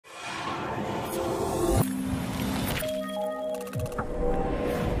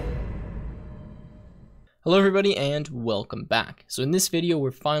Hello everybody and welcome back. So in this video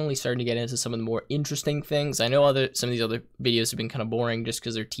we're finally starting to get into some of the more interesting things. I know some of these other videos have been kind of boring just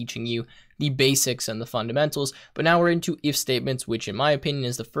because they're teaching you the basics and the fundamentals, but now we're into if statements, which in my opinion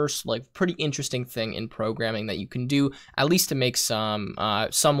is the first pretty interesting thing in programming that you can do, at least to make some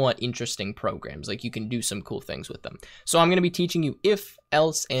somewhat interesting programs. Like you can do some cool things with them. So I'm going to be teaching you if,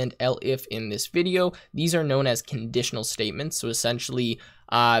 else, and elif in this video. These are known as conditional statements. So essentially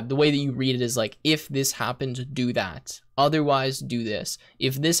the way that you read it is like, if this happens, do that. Otherwise, do this.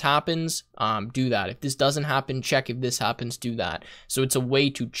 If this happens, do that. If this doesn't happen, check if this happens, do that. So it's a way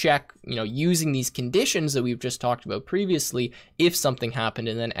to check, using these conditions that we've just talked about previously, if something happened,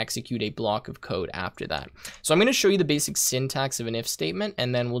 and then execute a block of code after that. So I'm going to show you the basic syntax of an if statement,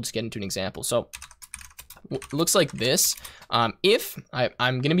 and then we'll just get into an example. So it looks like this. If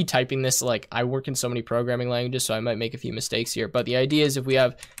I'm going to be typing this, like I work in so many programming languages, so I might make a few mistakes here, but the idea is if we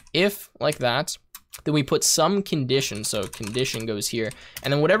have if like that, then we put some condition. So condition goes here,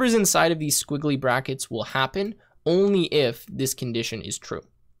 and then whatever's inside of these squiggly brackets will happen only if this condition is true.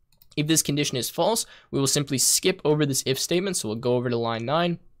 If this condition is false, we will simply skip over this if statement. So we'll go over to line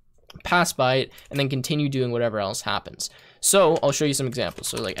 9, pass by it, and then continue doing whatever else happens. So I'll show you some examples.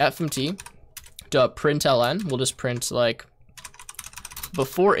 So like fmt .println, we'll just print like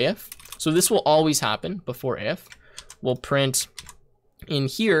before if. So this will always happen before if. We'll print in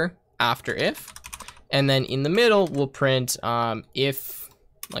here after if, and then in the middle we'll print if,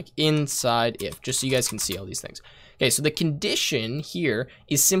 like inside if, just so you guys can see all these things. Okay, so the condition here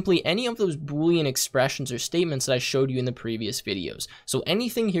is simply any of those Boolean expressions or statements that I showed you in the previous videos. So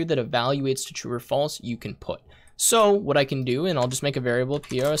anything here that evaluates to true or false, you can put. So what I can do, and I'll just make a variable up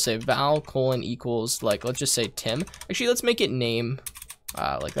here, I'll say val : equals, like, let's just say Tim. Actually, let's make it name,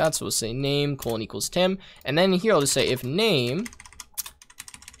 like that. So we'll say name : equals Tim. And then here I'll just say if name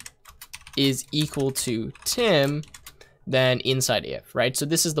is equal to Tim, then inside if, right? So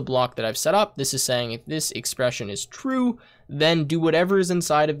this is the block that I've set up. This is saying if this expression is true, then do whatever is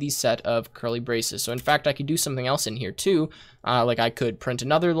inside of these set of curly braces. So in fact, I could do something else in here too. Like I could print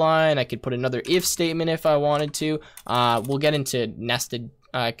another line. I could put another if statement if I wanted to. We'll get into nested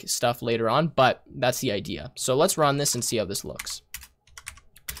stuff later on, but that's the idea. So let's run this and see how this looks.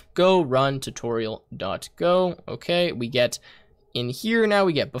 Go run tutorial.go. Okay, we get in here now,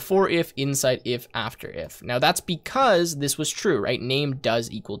 we get before if, inside if, after if. Now that's because this was true, right? Name does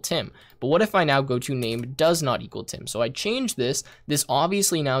equal Tim. But what if I now go to name does not equal Tim? So I change this. This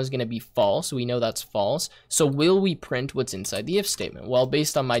obviously now is going to be false. We know that's false. So will we print what's inside the if statement? Well,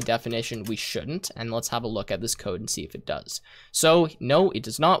 based on my definition, we shouldn't. And let's have a look at this code and see if it does. So no, it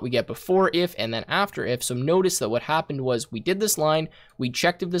does not. We get before if and then after if. So notice that what happened was we did this line. We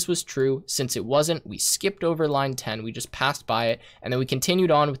checked if this was true. Since it wasn't, we skipped over line 10. We just passed by it. And then we continued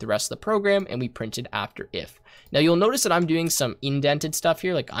on with the rest of the program and we printed after if. Now you'll notice that I'm doing some indented stuff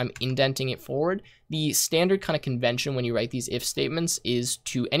here, like I'm indenting it forward. The standard kind of convention when you write these if statements is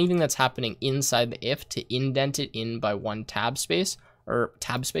to anything that's happening inside the if to indent it in by one tab space. Or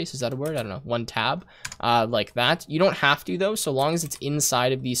tab space, is that a word? I don't know, one tab, like that. You don't have to though, so long as it's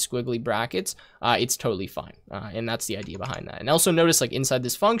inside of these squiggly brackets, it's totally fine. And that's the idea behind that. And also notice like inside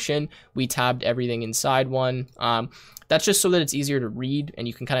this function, we tabbed everything inside one. That's just so that it's easier to read and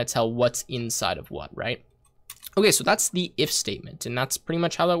you can kind of tell what's inside of what, right? Okay, so that's the if statement, and that's pretty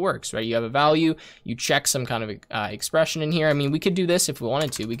much how that works, right? You have a value, you check some kind of expression in here. I mean, we could do this if we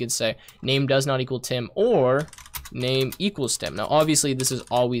wanted to. We could say name does not equal Tim or name equals Tim. Now, obviously, this is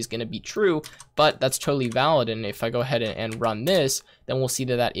always going to be true, but that's totally valid. And if I go ahead and run this, then we'll see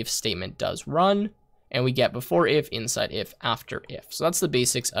that that if statement does run, and we get before if, inside if, after if. So that's the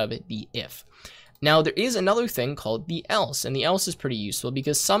basics of the if. Now, there is another thing called the else, and the else is pretty useful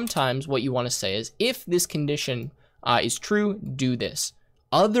because sometimes what you want to say is if this condition is true, do this.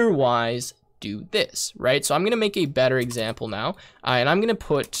 Otherwise, do this, right? So I'm going to make a better example now, and I'm going to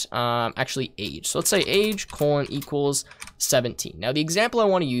put actually age. So let's say age : equals 17. Now, the example I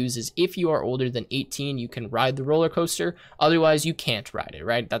want to use is if you are older than 18, you can ride the roller coaster. Otherwise, you can't ride it,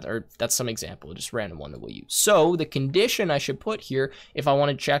 right? That's some example, just random one that we'll use. So the condition I should put here, if I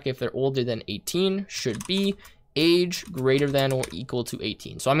want to check if they're older than 18, should be age greater than or equal to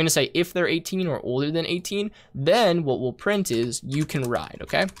 18. So I'm going to say if they're 18 or older than 18, then what we'll print is you can ride,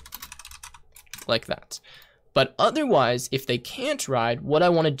 okay? Like that. But otherwise, if they can't ride, what I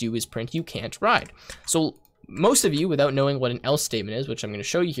want to do is print you can't ride. So most of you, without knowing what an else statement is, which I'm going to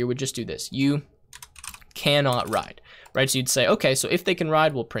show you here, would just do this. You cannot ride, right? So you'd say, okay, so if they can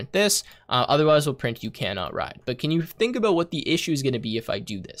ride, we'll print this. Otherwise, we'll print you cannot ride. But can you think about what the issue is going to be if I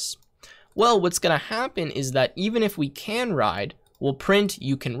do this? Well, what's going to happen is that even if we can ride, we'll print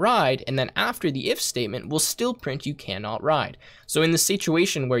you can ride, and then after the if statement, we'll still print you cannot ride. So in the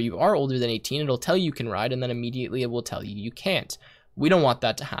situation where you are older than 18, it'll tell you can ride, and then immediately it will tell you you can't. We don't want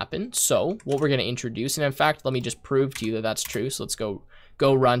that to happen, so what we're going to introduce, and in fact, let me just prove to you that that's true. So let's go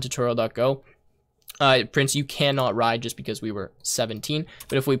run tutorial.go. It prints you cannot ride just because we were 17.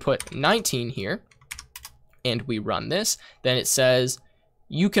 But if we put 19 here and we run this, then it says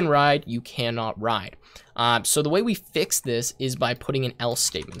you can ride, you cannot ride. So the way we fix this is by putting an else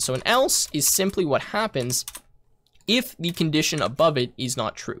statement. So an else is simply what happens if the condition above it is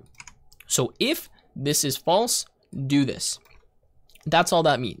not true. So if this is false, do this. That's all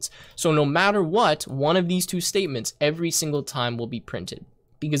that means. So no matter what, one of these two statements every single time will be printed.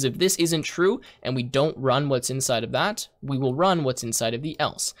 Because if this isn't true and we don't run what's inside of that, we will run what's inside of the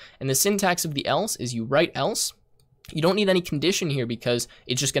else. And the syntax of the else is you write else. You don't need any condition here because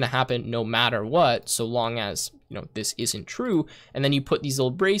it's just going to happen no matter what, so long as, you know, this isn't true. And then you put these little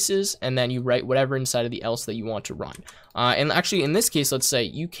braces and then you write whatever inside of the else that you want to run. And actually in this case, let's say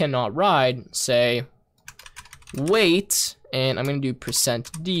you cannot ride, say wait, and I'm going to do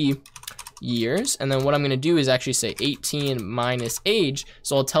 %d years, and then what I'm going to do is actually say 18 minus age,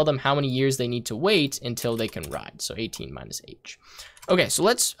 so I'll tell them how many years they need to wait until they can ride. So 18 minus age. Okay, so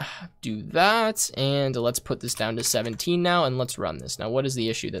let's do that, and let's put this down to 17 now, and let's run this. Now, what is the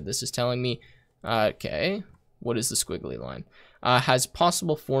issue that this is telling me? Okay, what is the squiggly line? Has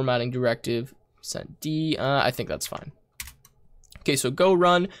possible formatting directive, %d, I think that's fine. Okay, so go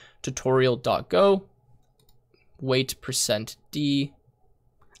run tutorial.go, wait %d.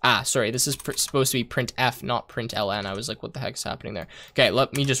 Sorry, this is supposed to be printf, not println. I was like, what the heck's happening there? Okay,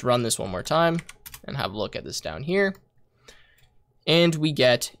 let me just run this one more time and have a look at this down here. And we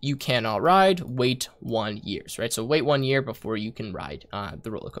get, you cannot ride, wait 1 year, right? So wait 1 year before you can ride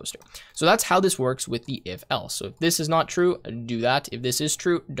the roller coaster. So that's how this works with the if else. So if this is not true, do that. If this is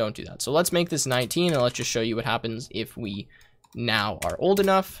true, don't do that. So let's make this 19 and let's just show you what happens if we now are old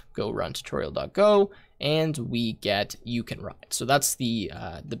enough. Go run tutorial.go. And we get you can ride. So that's the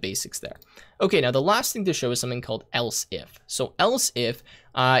basics there. Okay, now the last thing to show is something called else if. So else if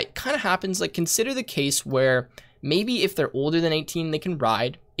it kind of happens, like, consider the case where maybe if they're older than 18, they can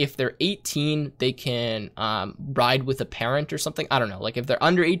ride. If they're 18, they can ride with a parent or something. I don't know. Like if they're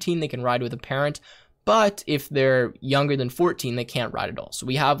under 18, they can ride with a parent. But if they're younger than 14, they can't ride at all. So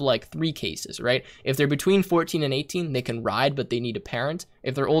we have like 3 cases, right? If they're between 14 and 18, they can ride, but they need a parent.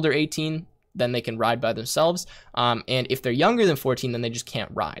 If they're older 18, then they can ride by themselves. And if they're younger than 14, then they just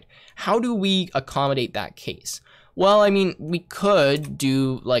can't ride. How do we accommodate that case? Well, I mean, we could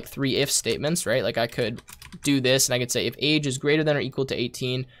do like 3 if statements, right? Like I could do this and I could say if age is greater than or equal to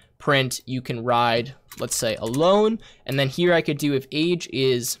 18, print you can ride, let's say alone. And then here I could do if age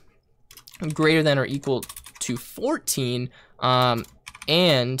is greater than or equal to 14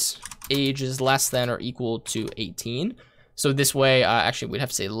 and age is less than or equal to 18. So this way, actually, we'd have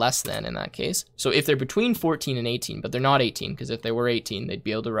to say less than in that case. So if they're between 14 and 18, but they're not 18, because if they were 18, they'd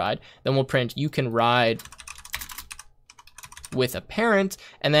be able to ride, then we'll print you can ride with a parent.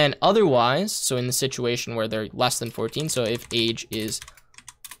 And then otherwise, so in the situation where they're less than 14, so if age is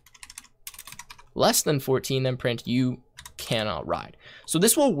less than 14, then print you cannot ride. So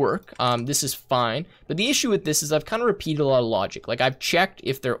this will work. This is fine. But the issue with this is I've kind of repeated a lot of logic. Like I've checked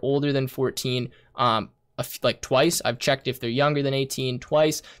if they're older than 14, like twice. I've checked if they're younger than 18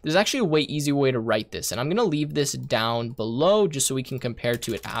 twice. There's actually a way easier way to write this, and I'm gonna leave this down below just so we can compare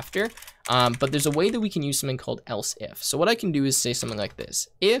to it after. But there's a way that we can use something called else if. So what I can do is say something like this: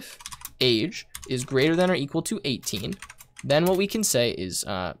 if age is greater than or equal to 18, then what we can say is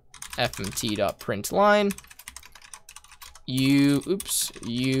fmt.println you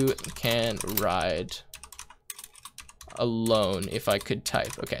can ride alone. If I could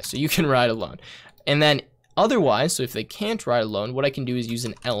type, okay, so you can ride alone. And then otherwise, so if they can't ride alone, what I can do is use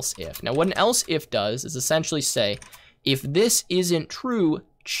an else if. Now what an else if does is essentially say, if this isn't true,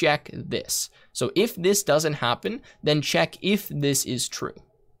 check this. So if this doesn't happen, then check if this is true.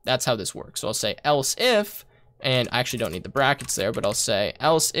 That's how this works. So I'll say else if, and I actually don't need the brackets there, but I'll say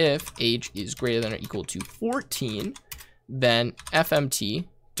else if age is greater than or equal to 14, then fmt.println,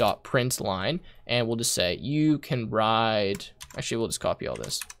 and we'll just say you can ride, actually we'll just copy all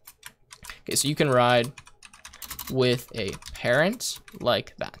this. Okay, so you can ride with a parent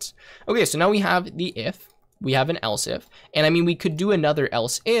like that. Okay, so now we have the if, we have an else if, and I mean, we could do another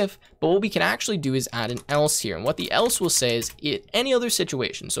else if, but what we can actually do is add an else here. And what the else will say is any other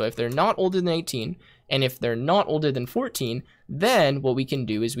situation. So if they're not older than 18, and if they're not older than 14, then what we can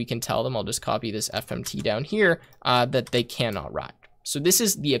do is we can tell them, I'll just copy this FMT down here, that they cannot ride. So this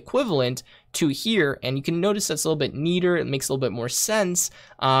is the equivalent to here, and you can notice that's a little bit neater. It makes a little bit more sense.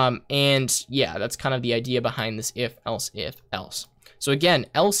 And yeah, that's kind of the idea behind this if, else. So again,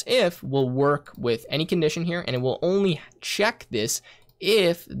 else if will work with any condition here, and it will only check this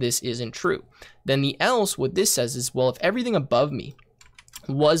if this isn't true. Then the else, what this says is, well, if everything above me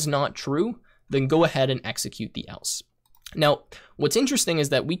was not true, then go ahead and execute the else. Now, what's interesting is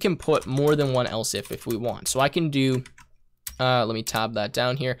that we can put more than one else if we want. So I can do, let me tab that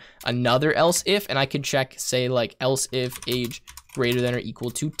down here, another else if, and I could check, say, like else if age greater than or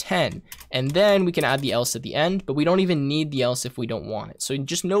equal to 10. And then we can add the else at the end, but we don't even need the else if we don't want it. So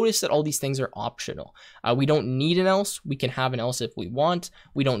just notice that all these things are optional. We don't need an else. We can have an else if we want.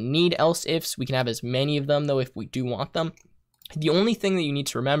 We don't need else ifs. We can have as many of them though if we do want them. The only thing that you need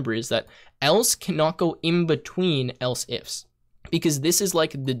to remember is that else cannot go in between else ifs, because this is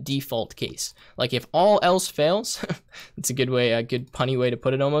like the default case. Like if all else fails, it's a good way, a good punny way to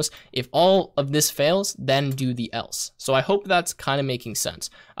put it almost. If all of this fails, then do the else. So I hope that's kind of making sense.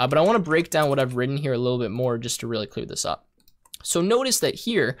 But I want to break down what I've written here a little bit more just to really clear this up. So notice that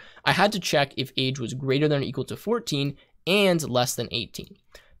here, I had to check if age was greater than or equal to 14 and less than 18.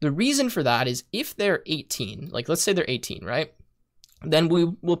 The reason for that is if they're 18, like let's say they're 18, right? Then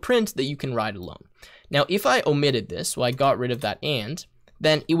we will print that you can ride alone. Now, if I omitted this, so I got rid of that and,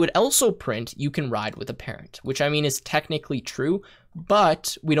 then it would also print you can ride with a parent, which I mean is technically true,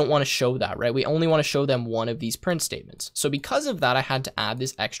 but we don't want to show that, right? We only want to show them one of these print statements. So because of that, I had to add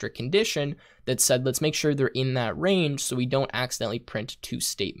this extra condition that said, let's make sure they're in that range so we don't accidentally print two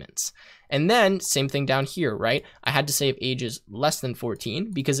statements. And then same thing down here, right? I had to say if age is less than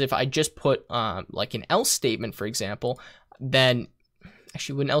 14, because if I just put like an else statement, for example, then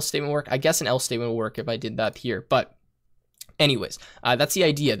actually, would an else statement work? I guess an else statement will work if I did that here. But anyways, that's the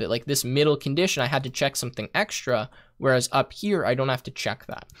idea that like this middle condition, I had to check something extra, whereas up here, I don't have to check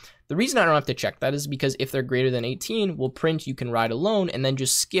that. The reason I don't have to check that is because if they're greater than 18, we'll print you can ride alone and then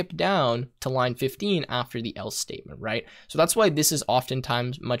just skip down to line 15 after the else statement, right? So that's why this is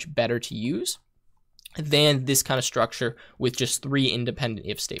oftentimes much better to use than this kind of structure with just 3 independent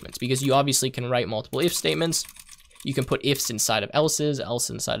if statements, because you obviously can write multiple if statements. You can put ifs inside of elses,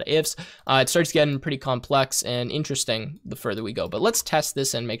 else inside of ifs. It starts getting pretty complex and interesting the further we go. But let's test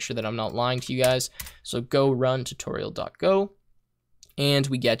this and make sure that I'm not lying to you guys. So go run tutorial.go, and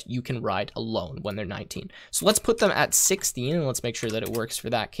we get you can ride alone when they're 19. So let's put them at 16, and let's make sure that it works for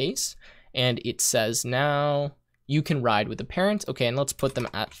that case. And it says now you can ride with a parent. Okay, and let's put them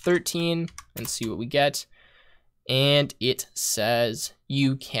at 13 and see what we get. And it says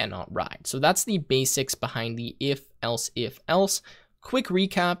you cannot ride. So that's the basics behind the if, else. Quick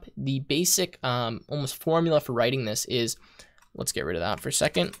recap, the basic almost formula for writing this is, let's get rid of that for a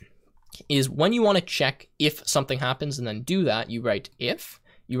second, is when you want to check if something happens and then do that, you write if,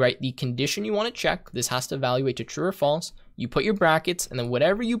 you write the condition you want to check, this has to evaluate to true or false, you put your brackets, and then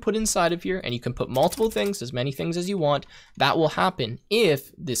whatever you put inside of here, and you can put multiple things, as many things as you want, that will happen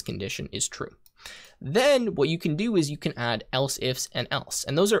if this condition is true. Then what you can do is you can add else ifs and else,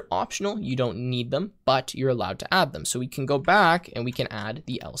 and those are optional. You don't need them, but you're allowed to add them. So we can go back and we can add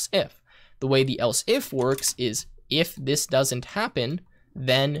the else if. The way the else if works is if this doesn't happen,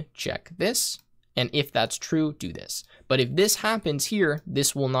 then check this. And if that's true, do this. But if this happens here,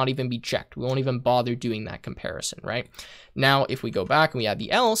 this will not even be checked. We won't even bother doing that comparison, right? Now, if we go back and we add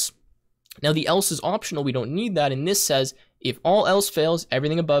the else, now the else is optional. We don't need that. And this says, if all else fails,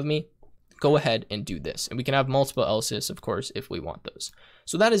 everything above me, go ahead and do this. And we can have multiple else's, of course, if we want those.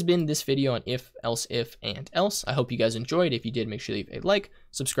 So that has been this video on if, and else. I hope you guys enjoyed. If you did, make sure to leave a like,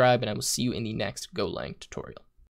 subscribe, and I will see you in the next Golang tutorial.